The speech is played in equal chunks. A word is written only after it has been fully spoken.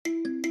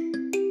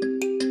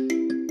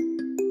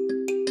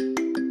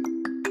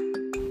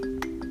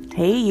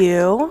Hey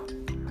you.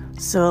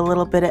 So a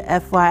little bit of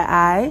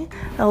FYI,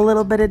 a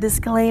little bit of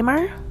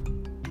disclaimer.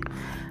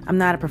 I'm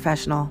not a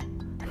professional,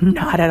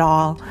 not at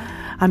all.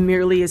 I'm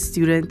merely a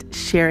student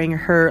sharing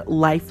her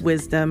life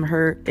wisdom,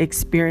 her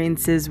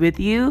experiences with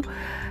you,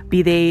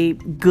 be they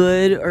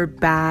good or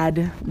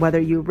bad,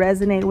 whether you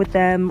resonate with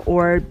them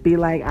or be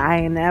like, I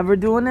ain't never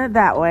doing it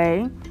that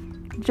way.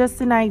 Just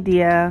an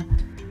idea.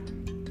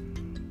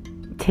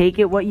 Take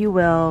it what you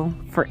will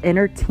for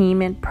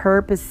entertainment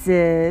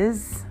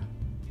purposes.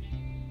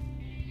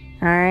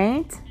 All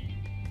right?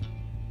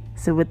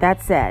 So with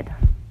that said,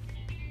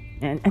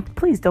 and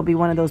please don't be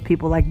one of those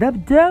people like, the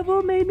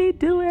devil made me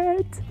do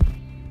it.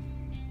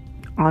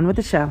 On with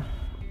the show.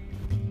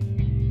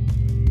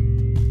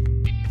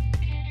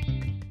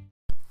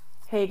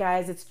 Hey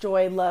guys, it's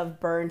Joy Love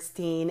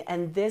Bernstein,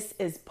 and this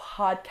is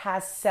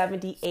podcast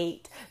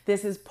 78.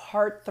 This is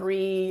part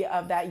 3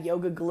 of that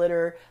yoga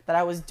glitter that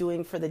I was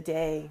doing for the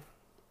day.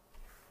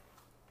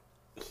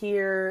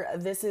 Here,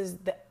 this is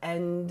the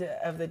end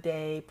of the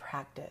day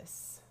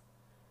practice.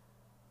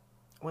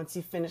 Once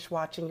you finish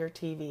watching your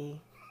TV,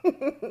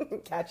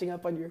 catching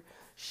up on your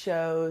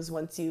shows,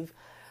 once you've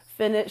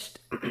finished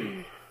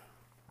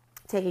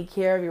taking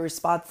care of your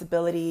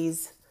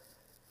responsibilities,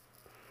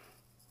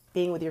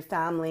 being with your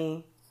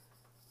family,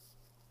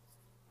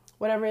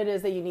 whatever it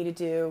is that you need to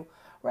do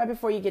right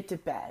before you get to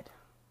bed.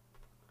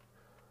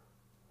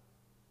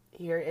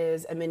 Here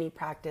is a mini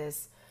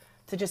practice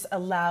to just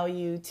allow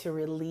you to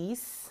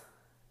release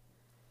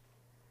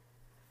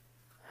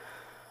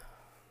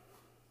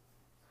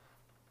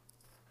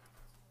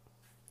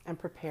and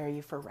prepare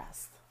you for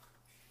rest.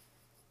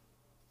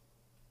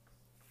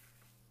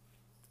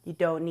 You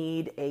don't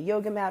need a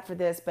yoga mat for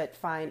this, but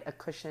find a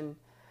cushion,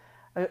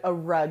 a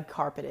rug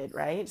carpeted,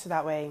 right? So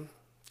that way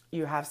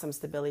you have some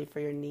stability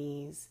for your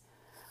knees.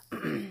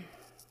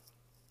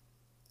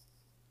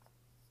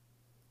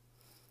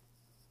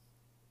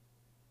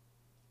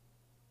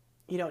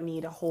 You don't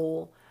need a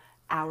whole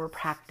hour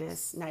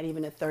practice, not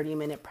even a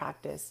 30-minute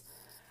practice,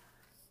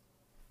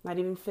 not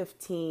even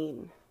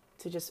 15,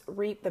 to just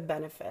reap the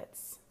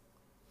benefits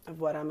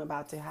of what I'm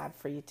about to have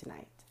for you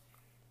tonight.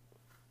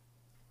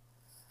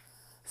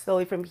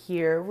 Slowly from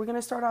here, we're going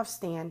to start off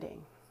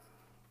standing.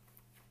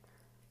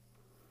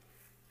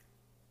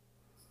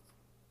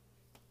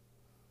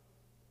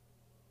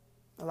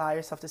 Allow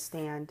yourself to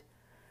stand.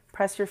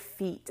 Press your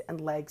feet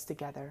and legs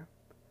together.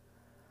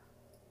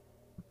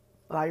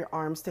 Allow your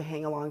arms to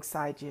hang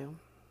alongside you.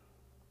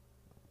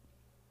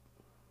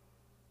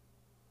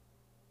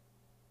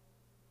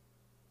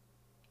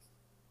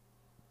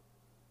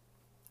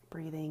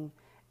 Breathing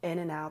in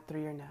and out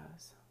through your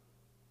nose.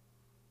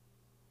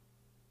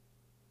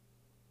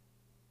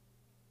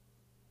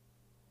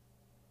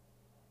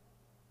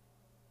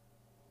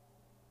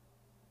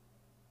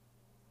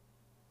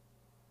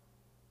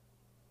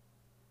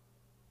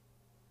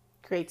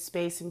 Create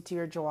space into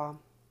your jaw.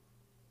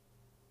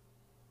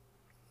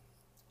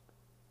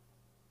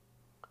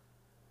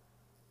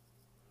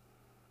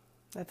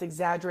 Let's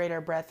exaggerate our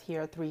breath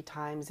here 3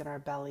 times in our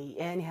belly.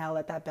 Inhale,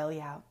 let that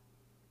belly out.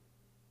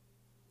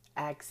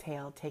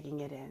 Exhale, taking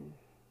it in.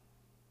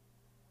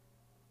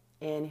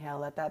 Inhale,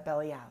 let that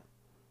belly out.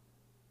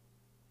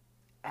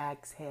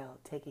 Exhale,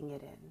 taking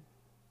it in.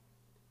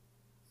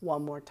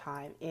 One more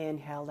time.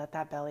 Inhale, let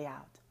that belly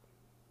out.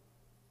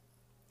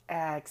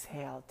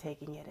 Exhale,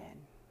 taking it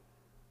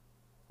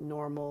in.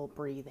 Normal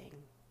breathing.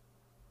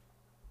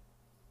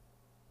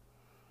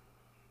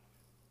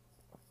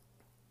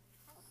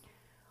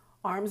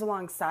 Arms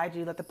alongside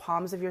you, let the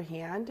palms of your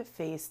hand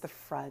face the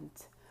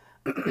front.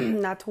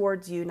 Not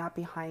towards you, not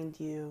behind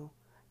you,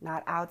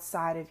 not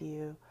outside of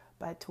you,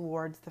 but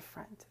towards the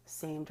front.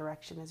 Same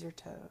direction as your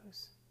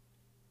toes.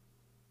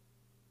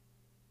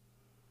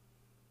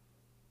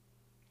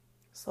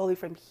 Slowly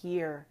from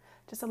here,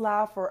 just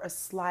allow for a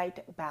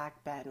slight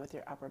back bend with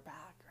your upper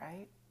back,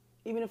 right?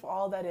 Even if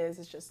all that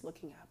is just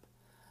looking up.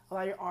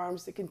 Allow your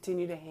arms to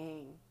continue to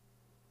hang.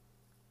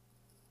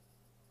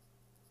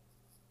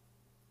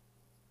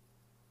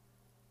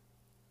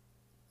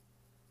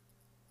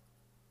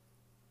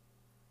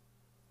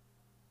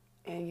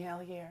 Inhale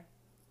here.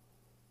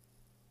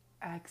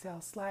 Exhale,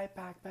 slight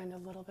back bend a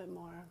little bit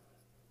more.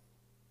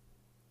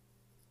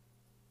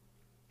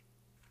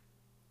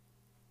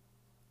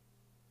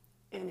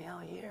 Inhale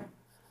here.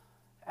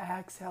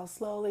 Exhale,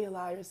 slowly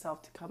allow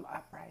yourself to come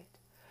upright.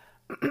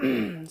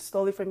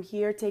 Slowly from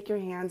here, take your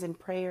hands in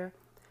prayer,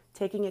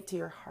 taking it to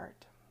your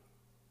heart.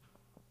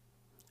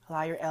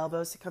 Allow your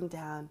elbows to come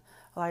down.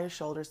 Allow your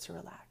shoulders to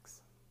relax.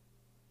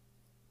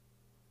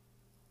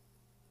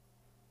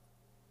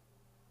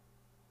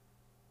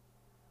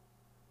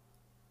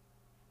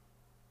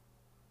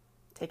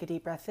 Take a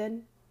deep breath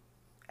in.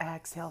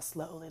 Exhale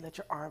slowly. Let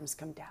your arms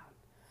come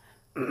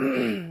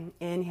down.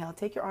 Inhale.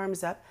 Take your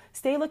arms up.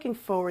 Stay looking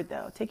forward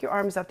though. Take your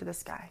arms up to the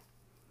sky.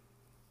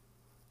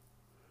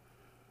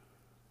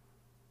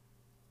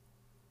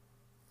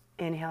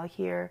 Inhale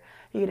here.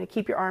 You're going to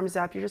keep your arms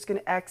up. You're just going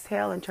to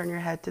exhale and turn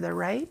your head to the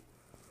right.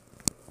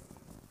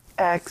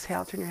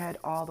 Exhale, turn your head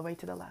all the way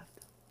to the left.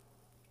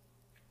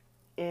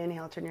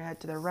 Inhale, turn your head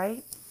to the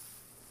right.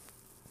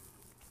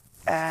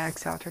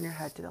 Exhale, turn your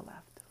head to the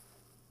left.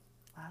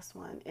 Last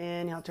one.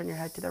 Inhale, turn your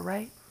head to the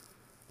right.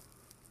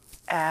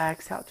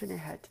 Exhale, turn your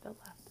head to the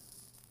left.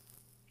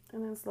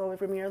 And then slowly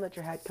from here, let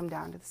your head come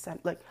down to the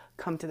center.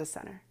 Come to the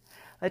center.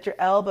 Let your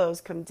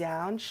elbows come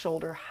down,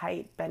 shoulder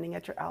height, bending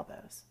at your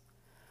elbows.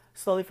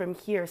 Slowly from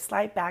here,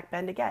 slight back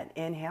bend again.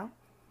 Inhale.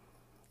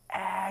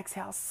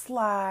 Exhale,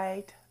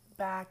 slight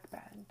back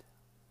bend.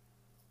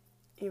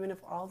 Even if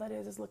all that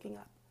is looking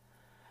up.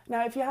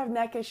 Now, if you have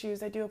neck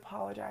issues, I do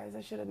apologize.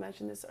 I should have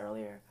mentioned this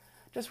earlier.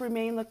 Just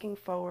remain looking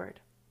forward.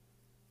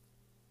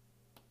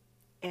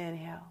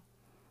 Inhale.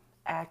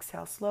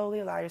 Exhale, slowly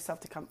allow yourself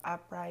to come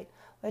upright.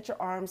 Let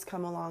your arms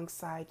come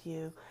alongside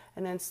you.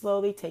 And then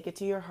slowly take it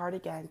to your heart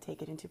again.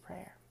 Take it into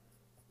prayer.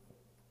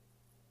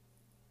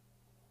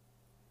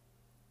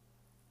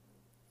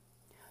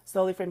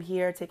 Slowly from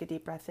here, take a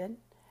deep breath in.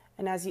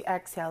 And as you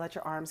exhale, let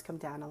your arms come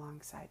down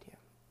alongside you.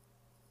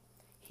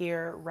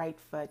 Here, right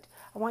foot.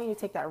 I want you to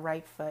take that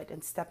right foot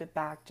and step it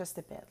back just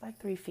a bit, like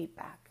 3 feet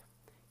back.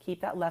 Keep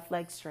that left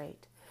leg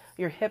straight.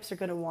 Your hips are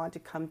going to want to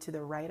come to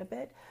the right a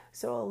bit,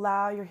 so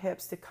allow your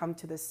hips to come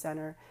to the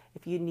center.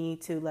 If you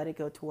need to, let it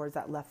go towards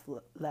that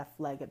left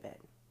leg a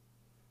bit.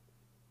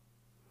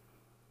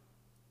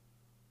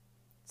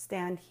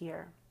 Stand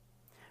here.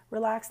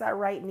 Relax that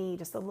right knee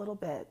just a little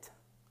bit.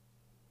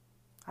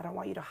 I don't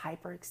want you to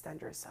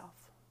hyperextend yourself.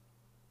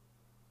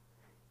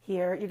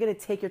 Here, you're going to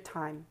take your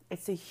time.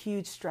 It's a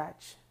huge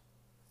stretch.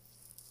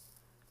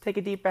 Take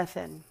a deep breath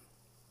in.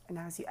 And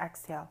as you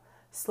exhale,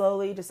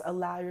 slowly just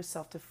allow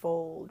yourself to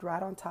fold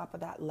right on top of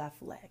that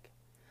left leg.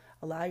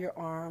 Allow your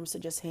arms to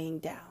just hang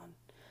down.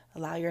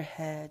 Allow your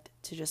head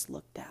to just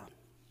look down.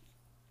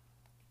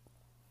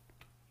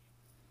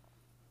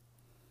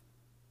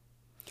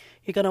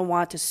 You're going to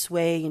want to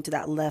sway into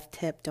that left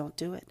hip. Don't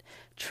do it.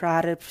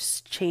 Try to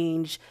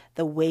change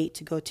the weight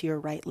to go to your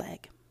right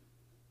leg.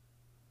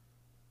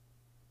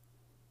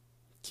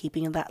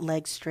 Keeping that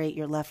leg straight,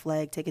 your left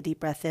leg. Take a deep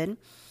breath in.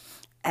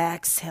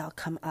 Exhale,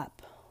 come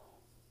up.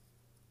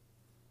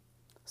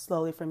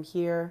 Slowly from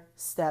here,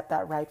 step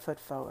that right foot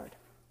forward.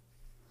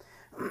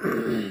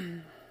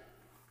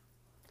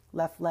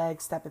 Left leg,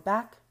 step it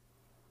back.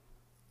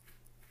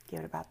 Give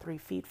it about 3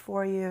 feet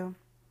for you.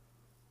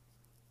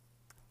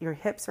 Your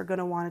hips are going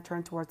to want to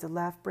turn towards the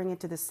left. Bring it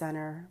to the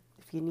center.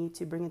 If you need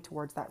to, bring it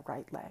towards that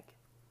right leg.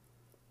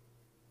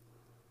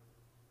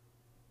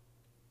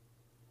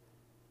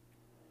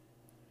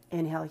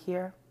 Inhale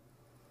here.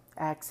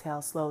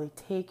 Exhale, slowly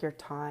take your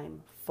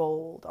time.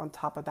 Fold on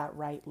top of that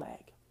right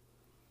leg.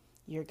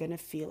 You're going to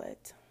feel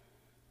it.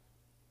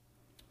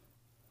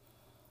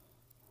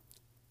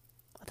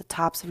 Let the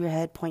tops of your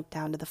head point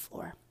down to the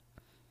floor.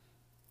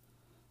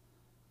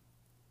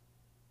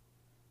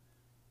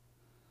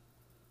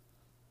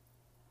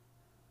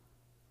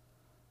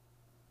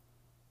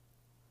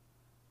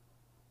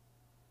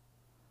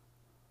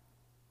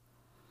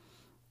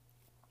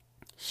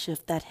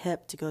 Shift that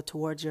hip to go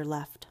towards your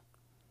left.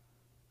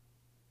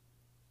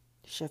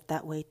 Shift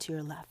that weight to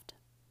your left.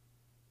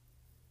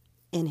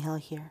 Inhale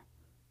here.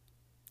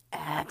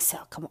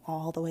 Exhale, come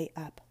all the way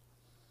up.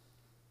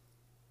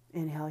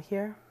 Inhale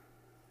here.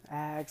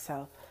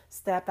 Exhale,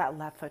 step that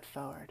left foot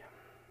forward.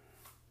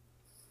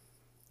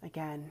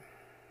 Again,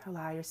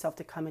 allow yourself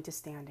to come into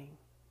standing.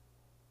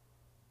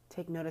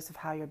 Take notice of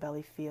how your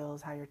belly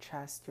feels, how your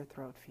chest, your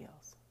throat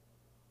feels.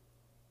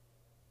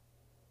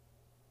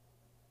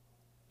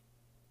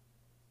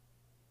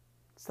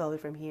 Slowly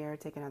from here,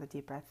 take another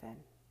deep breath in.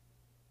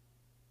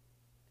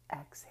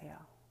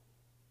 Exhale.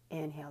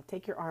 Inhale,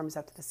 take your arms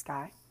up to the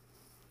sky.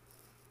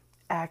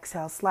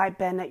 Exhale, slight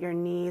bend at your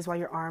knees while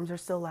your arms are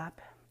still up.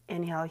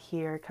 Inhale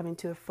here, come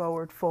into a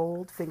forward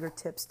fold,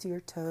 fingertips to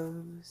your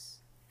toes.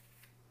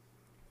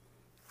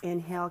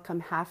 Inhale,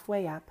 come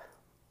halfway up.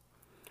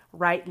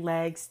 Right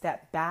leg,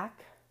 step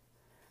back.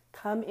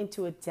 Come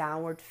into a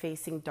downward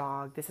facing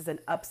dog. This is an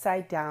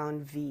upside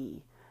down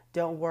V.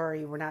 Don't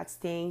worry, we're not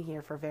staying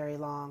here for very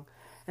long.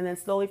 And then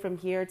slowly from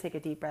here, take a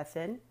deep breath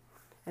in.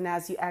 And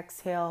as you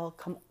exhale,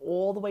 come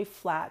all the way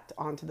flat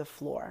onto the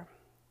floor.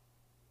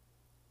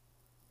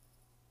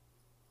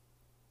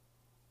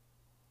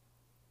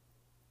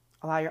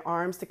 Allow your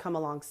arms to come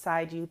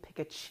alongside you. Pick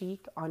a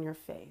cheek on your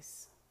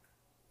face.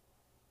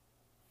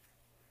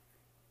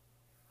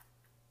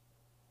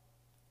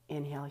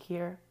 Inhale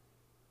here.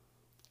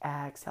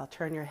 Exhale,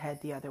 turn your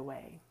head the other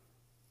way.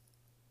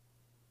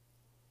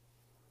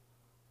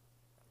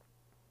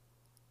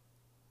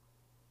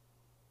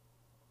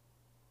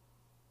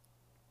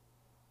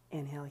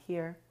 Inhale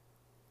here.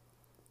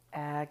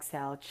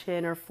 Exhale,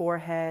 chin or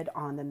forehead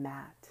on the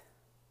mat.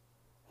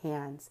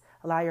 Hands,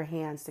 allow your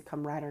hands to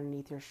come right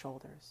underneath your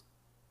shoulders.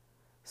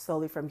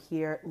 Slowly from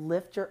here,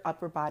 lift your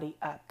upper body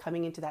up,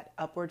 coming into that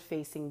upward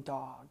facing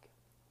dog.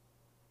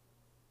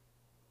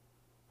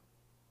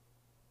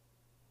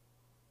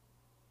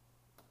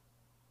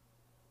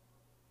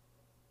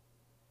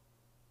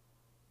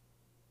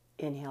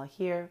 Inhale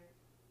here.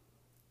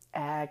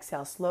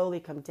 Exhale, slowly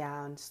come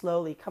down.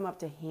 Slowly come up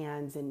to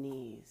hands and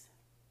knees.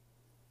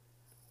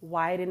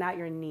 Widen out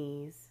your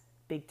knees,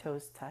 big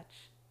toes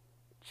touch.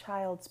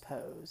 Child's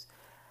pose.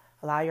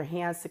 Allow your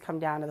hands to come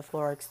down to the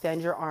floor.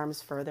 Extend your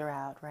arms further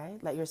out, right?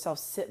 Let yourself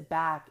sit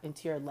back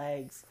into your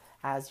legs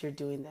as you're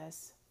doing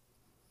this.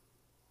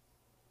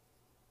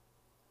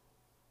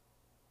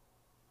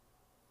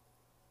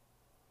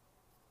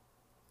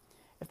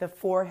 If the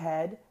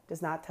forehead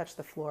does not touch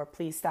the floor,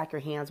 please stack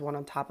your hands one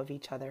on top of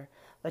each other.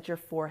 Let your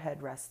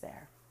forehead rest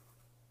there.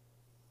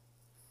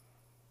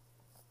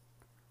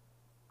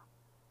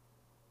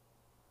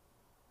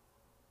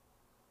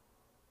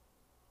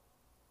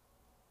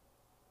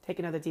 Take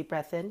another deep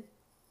breath in.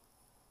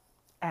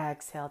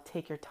 Exhale,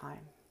 take your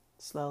time.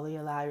 Slowly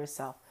allow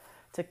yourself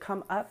to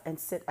come up and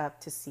sit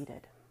up to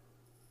seated.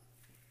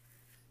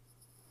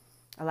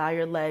 Allow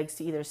your legs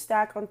to either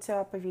stack on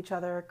top of each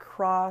other,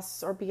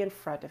 cross, or be in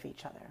front of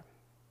each other.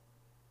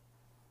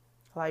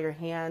 Allow your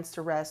hands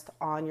to rest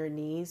on your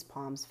knees,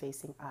 palms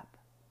facing up.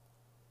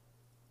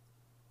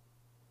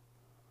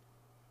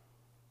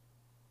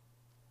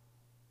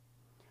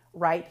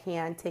 Right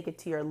hand, take it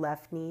to your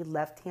left knee.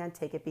 Left hand,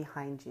 take it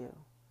behind you.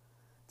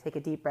 Take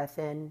a deep breath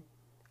in.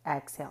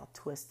 Exhale,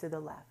 twist to the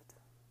left.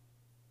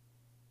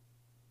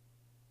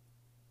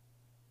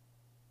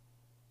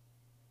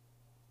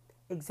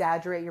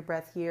 Exaggerate your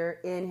breath here.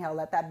 Inhale,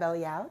 let that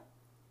belly out.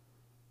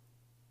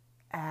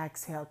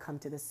 Exhale, come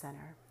to the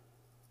center.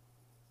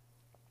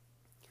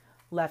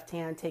 Left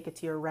hand, take it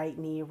to your right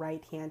knee.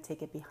 Right hand,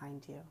 take it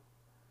behind you.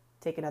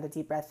 Take another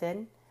deep breath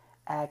in.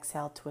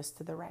 Exhale, twist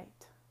to the right.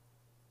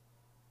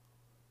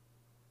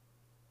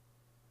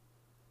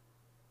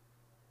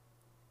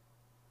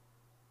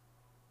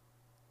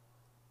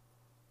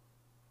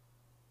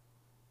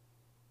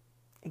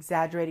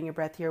 Exaggerating your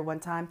breath here one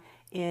time.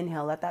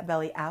 Inhale, let that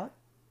belly out.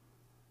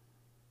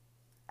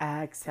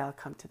 Exhale,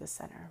 come to the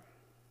center.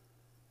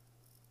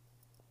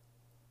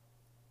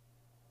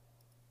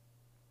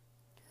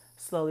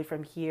 Slowly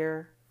from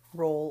here,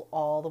 roll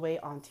all the way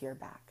onto your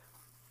back.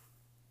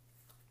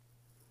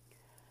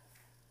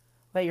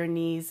 Let your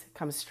knees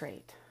come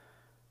straight.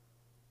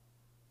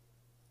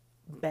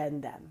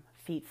 Bend them,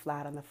 feet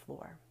flat on the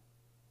floor.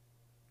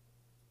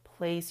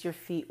 Place your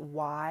feet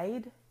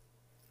wide,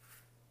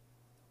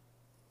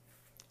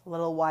 a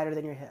little wider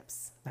than your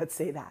hips. Let's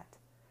say that.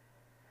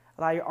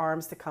 Allow your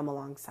arms to come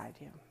alongside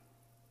you.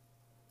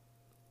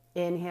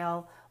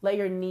 Inhale, let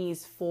your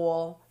knees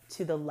fall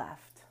to the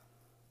left.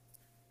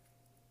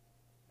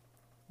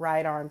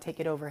 Right arm, take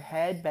it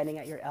overhead, bending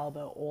at your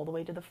elbow all the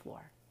way to the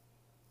floor.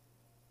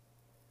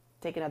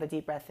 Take another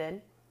deep breath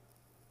in.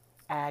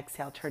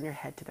 Exhale, turn your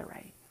head to the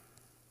right.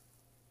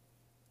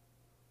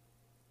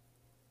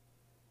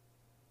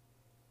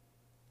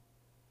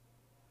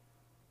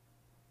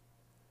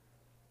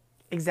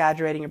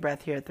 Exaggerating your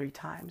breath here 3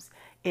 times.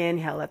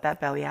 Inhale, let that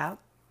belly out.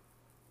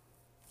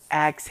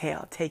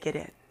 Exhale, take it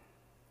in.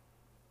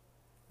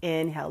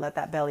 Inhale, let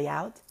that belly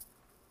out.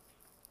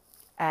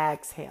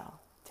 Exhale,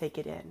 take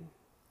it in.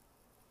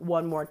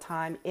 One more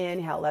time.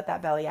 Inhale, let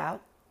that belly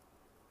out.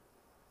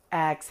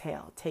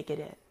 Exhale, take it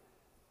in.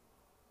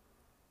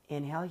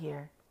 Inhale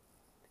here.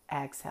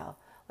 Exhale.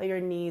 Let your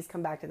knees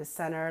come back to the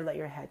center. Let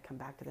your head come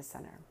back to the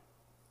center.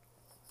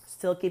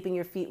 Still keeping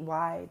your feet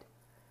wide.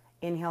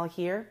 Inhale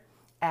here.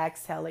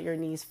 Exhale, let your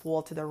knees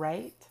fall to the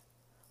right.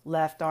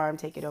 Left arm,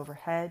 take it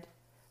overhead.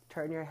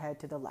 Turn your head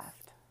to the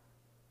left.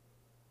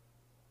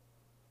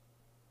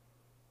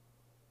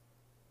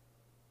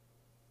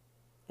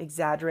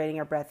 Exaggerating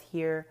our breath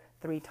here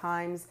 3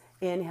 times.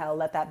 Inhale,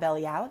 let that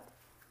belly out.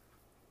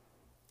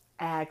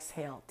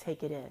 Exhale,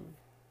 take it in.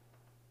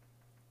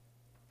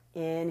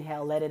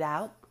 Inhale, let it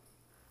out.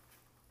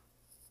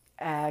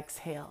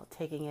 Exhale,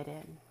 taking it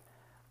in.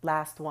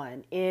 Last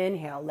one.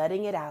 Inhale,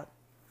 letting it out.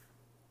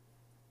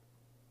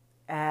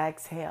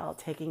 Exhale,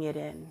 taking it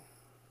in.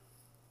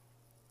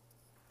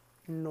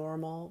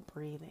 Normal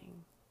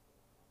breathing.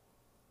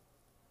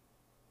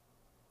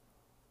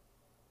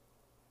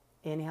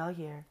 Inhale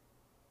here.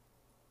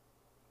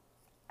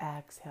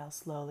 Exhale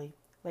slowly.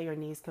 Let your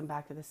knees come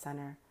back to the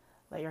center.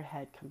 Let your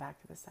head come back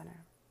to the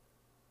center.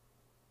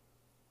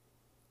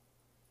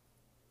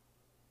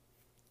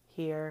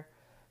 Here,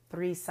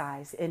 3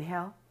 sighs.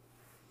 Inhale.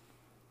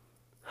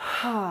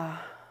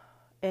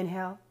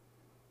 Inhale.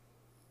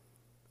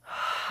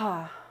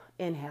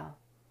 Inhale.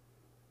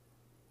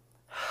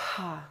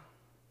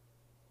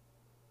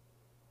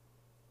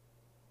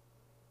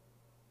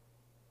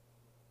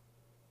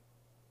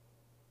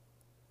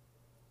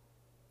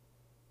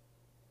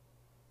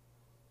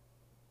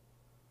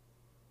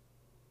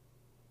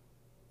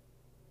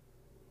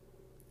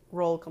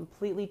 Roll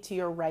completely to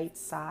your right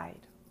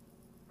side.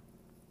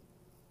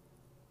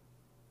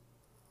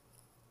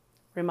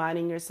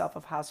 Reminding yourself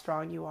of how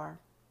strong you are.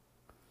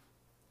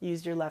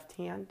 Use your left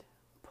hand.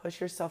 Push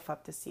yourself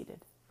up to seated.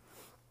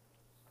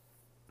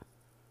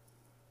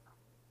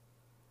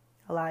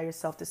 Allow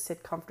yourself to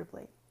sit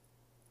comfortably.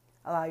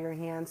 Allow your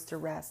hands to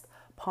rest,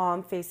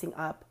 palm facing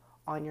up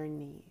on your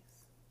knees.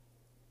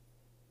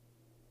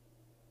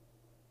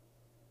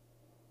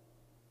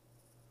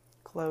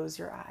 Close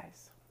your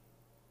eyes.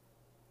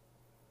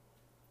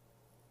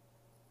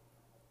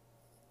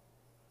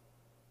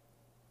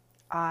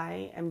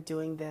 I am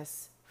doing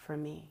this for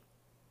me.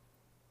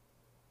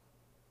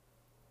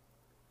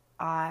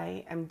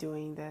 I am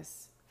doing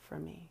this for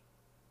me.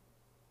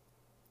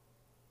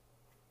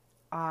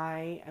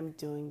 I am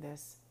doing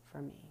this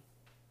for me.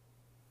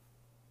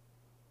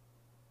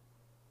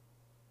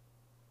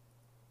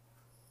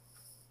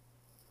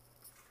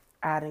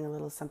 Adding a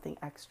little something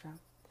extra.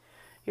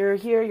 You're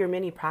here, your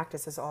mini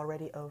practice is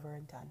already over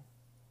and done.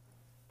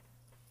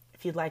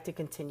 If you'd like to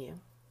continue,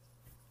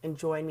 and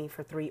join me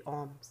for 3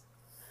 ohms.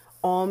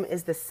 Om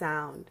is the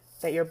sound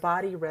that your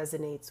body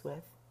resonates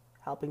with,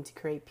 helping to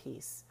create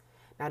peace,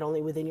 not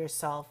only within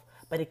yourself,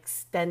 but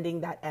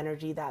extending that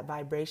energy, that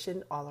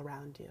vibration all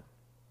around you.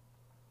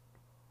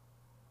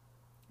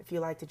 If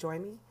you'd like to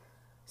join me,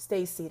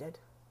 stay seated.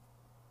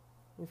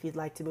 If you'd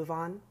like to move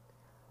on,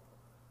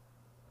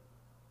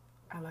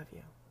 I love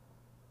you.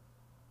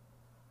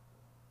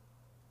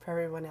 For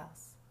everyone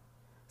else,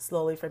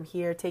 slowly from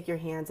here, take your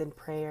hands in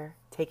prayer,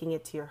 taking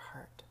it to your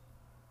heart.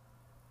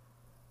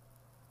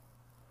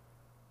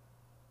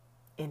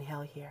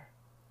 Inhale here.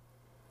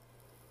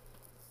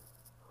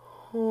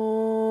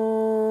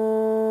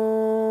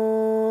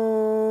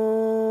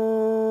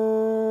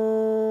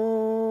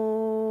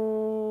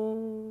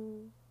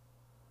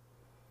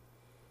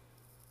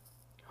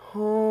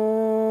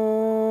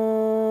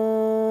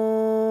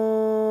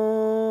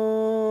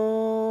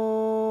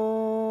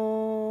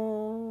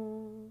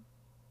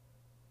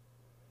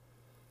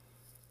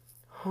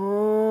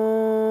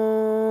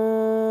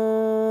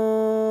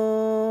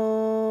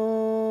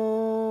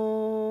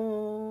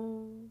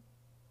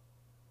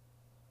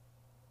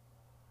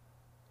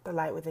 The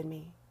light within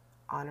me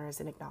honors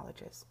and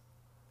acknowledges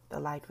the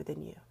light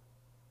within you.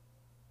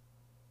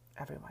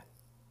 Everyone.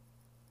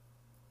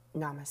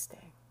 Namaste.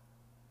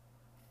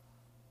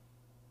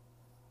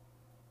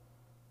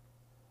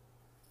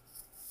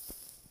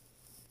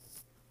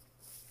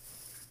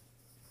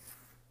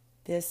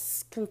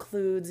 This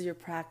concludes your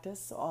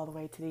practice all the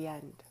way to the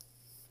end.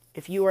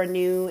 If you are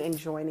new in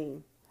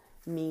joining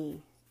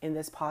me in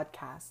this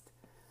podcast,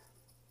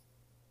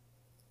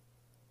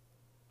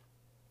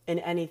 in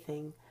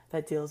anything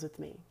that deals with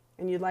me,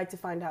 and you'd like to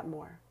find out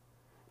more,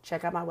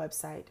 check out my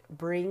website,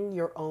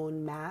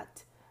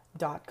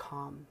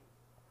 bringyourownmat.com.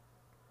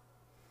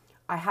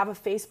 I have a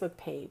Facebook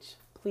page.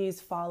 Please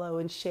follow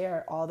and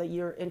share all that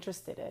you're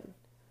interested in.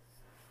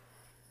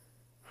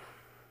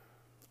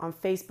 On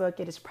Facebook,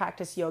 it is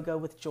Practice Yoga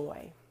with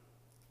Joy.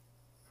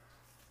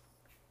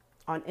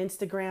 On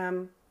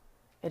Instagram,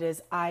 it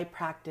is I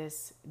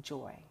Practice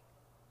Joy.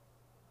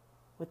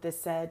 With this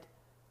said,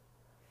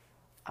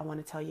 I want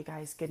to tell you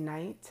guys good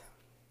night.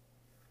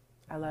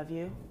 I love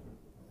you.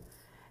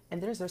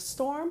 And there's a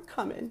storm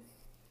coming.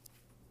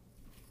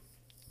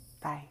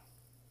 Bye.